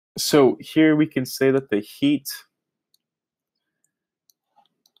So here we can say that the heat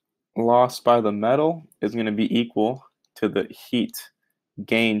lost by the metal is going to be equal to the heat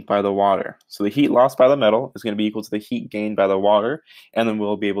gained by the water. So the heat lost by the metal is going to be equal to the heat gained by the water, and then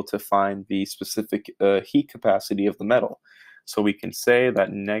we'll be able to find the specific heat capacity of the metal. So we can say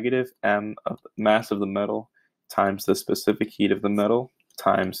that negative m of the mass of the metal times the specific heat of the metal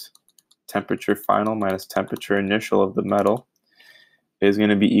times temperature final minus temperature initial of the metal is going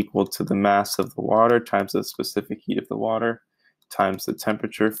to be equal to the mass of the water times the specific heat of the water times the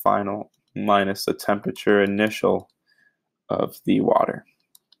temperature final minus the temperature initial of the water.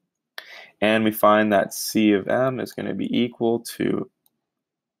 And we find that C of M is going to be equal to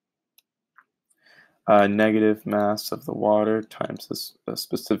negative mass of the water times the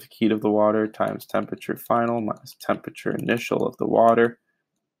specific heat of the water times temperature final minus temperature initial of the water.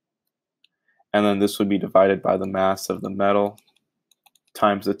 And then this would be divided by the mass of the metal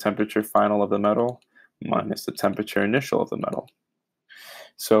times the temperature final of the metal minus the temperature initial of the metal.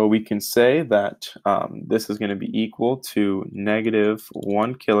 So we can say that this is going to be equal to negative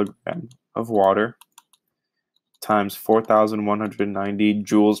 1 kilogram of water times 4,190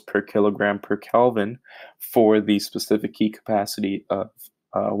 joules per kilogram per Kelvin for the specific heat capacity of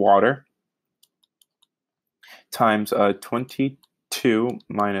water times 22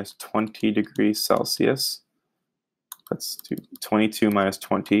 minus 20 degrees Celsius. Let's do 22 minus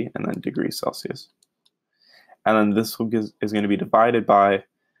 20 and then degrees Celsius. And then this is going to be divided by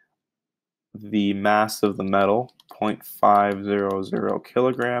the mass of the metal, 0.500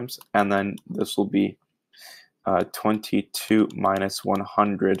 kilograms, and then this will be 22 minus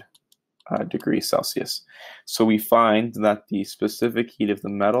 100 degrees Celsius. So we find that the specific heat of the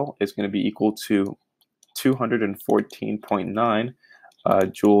metal is going to be equal to 214.9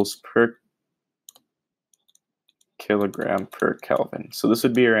 joules per kilogram per Kelvin. So this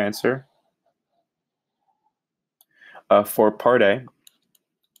would be your answer for part A.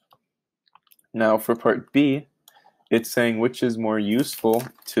 Now for part B, it's saying which is more useful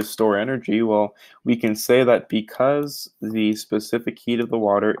to store energy. Well, we can say that because the specific heat of the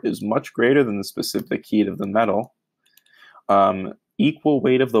water is much greater than the specific heat of the metal, equal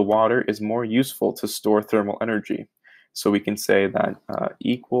weight of the water is more useful to store thermal energy. So we can say that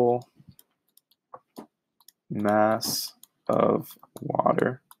equal mass of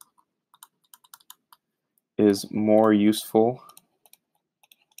water is more useful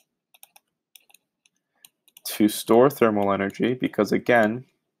to store thermal energy because, again,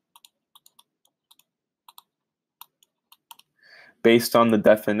 based on the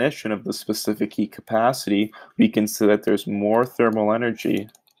definition of the specific heat capacity, we can say that there's more thermal energy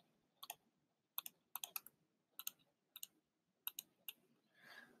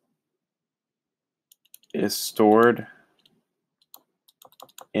is stored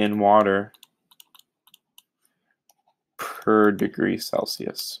in water per degree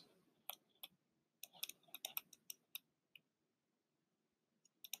Celsius.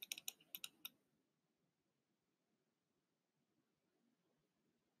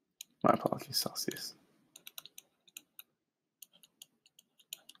 My apologies, Celsius.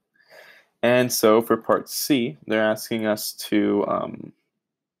 And so for part C, they're asking us to,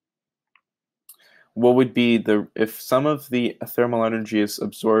 what would be if some of the thermal energy is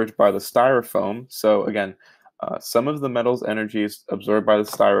absorbed by the styrofoam. So again, some of the metal's energy is absorbed by the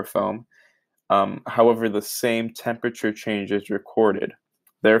styrofoam. However, the same temperature change is recorded.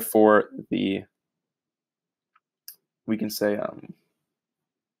 Therefore, we can say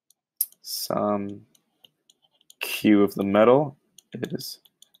some Q of the metal is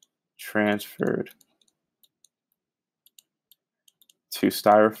transferred to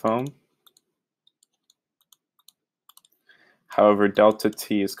styrofoam. However, delta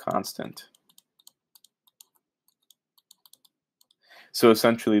T is constant. So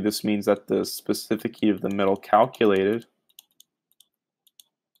essentially, this means that the specific heat of the metal calculated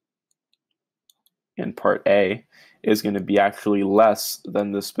in part A is going to be actually less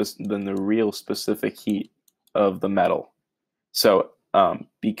than the real specific heat of the metal. So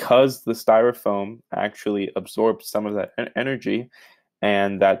because the styrofoam actually absorbs some of that energy,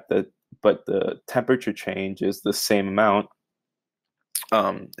 and but the temperature change is the same amount,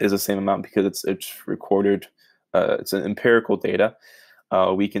 because it's recorded, it's an empirical data.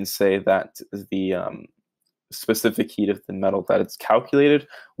 We can say that the specific heat of the metal that it's calculated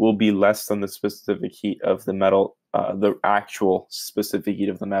will be less than the specific heat of the metal, the actual specific heat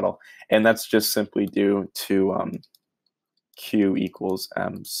of the metal. And that's just simply due to Q equals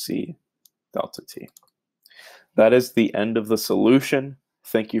mc delta T. That is the end of the solution.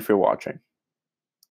 Thank you for watching.